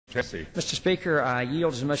Tennessee. Mr. Speaker, I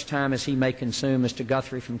yield as much time as he may consume. Mr.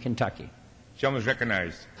 Guthrie from Kentucky. Gentleman is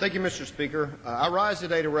recognized. Thank you, Mr. Speaker. I rise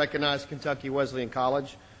today to recognize Kentucky Wesleyan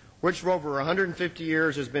College, which for over 150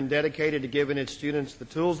 years has been dedicated to giving its students the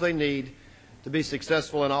tools they need to be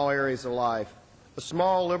successful in all areas of life. A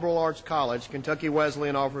small liberal arts college, Kentucky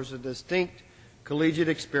Wesleyan offers a distinct collegiate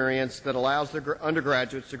experience that allows their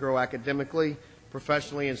undergraduates to grow academically,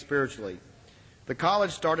 professionally, and spiritually. The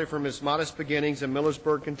college started from its modest beginnings in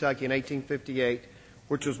Millersburg, Kentucky in 1858,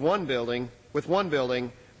 which was one building,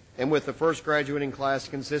 and with the first graduating class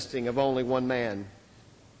consisting of only one man.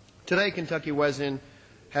 Today, Kentucky Wesleyan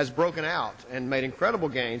has broken out and made incredible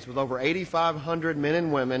gains with over 8,500 men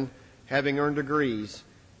and women having earned degrees,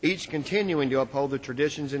 each continuing to uphold the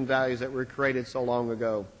traditions and values that were created so long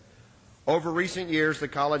ago. Over recent years, the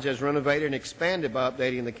college has renovated and expanded by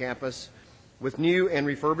updating the campus with new and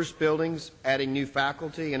refurbished buildings, adding new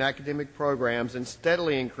faculty and academic programs, and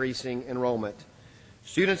steadily increasing enrollment.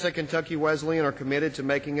 Students at Kentucky Wesleyan are committed to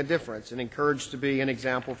making a difference and encouraged to be an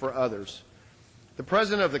example for others. The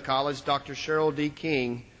president of the college, Dr. Cheryl D.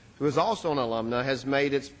 King, who is also an alumna, has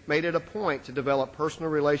made it a point to develop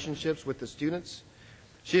personal relationships with the students.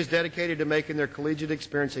 She is dedicated to making their collegiate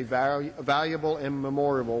experience a valuable and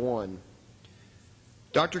memorable one.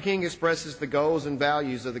 Dr. King expresses the goals and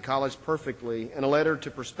values of the college perfectly in a letter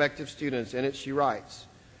to prospective students. In it, she writes,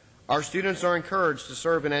 "Our students are encouraged to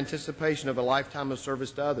serve in anticipation of a lifetime of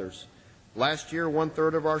service to others. Last year,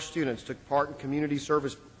 1/3 of our students took part in community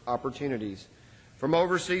service opportunities. From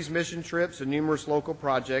overseas mission trips and numerous local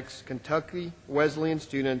projects, Kentucky Wesleyan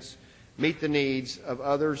students meet the needs of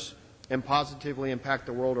others and positively impact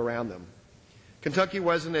the world around them." Kentucky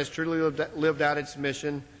Wesleyan has truly lived out its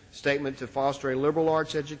mission statement to foster a liberal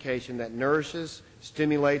arts education that nourishes,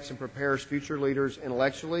 stimulates, and prepares future leaders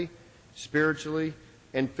intellectually, spiritually,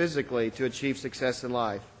 and physically to achieve success in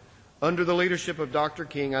life. Under the leadership of Dr.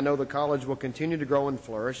 King, I know the college will continue to grow and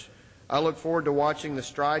flourish. I look forward to watching the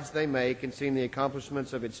strides they make and seeing the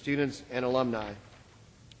accomplishments of its students and alumni.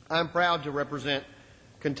 I'm proud to represent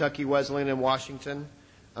Kentucky Wesleyan in Washington.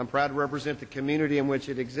 I'm proud to represent the community in which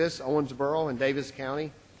it exists, Owensboro and Davis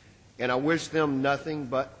County, and I wish them nothing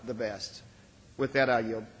but the best. With that, I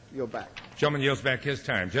yield back. Gentleman yields back his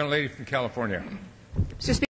time. Gentlelady from California.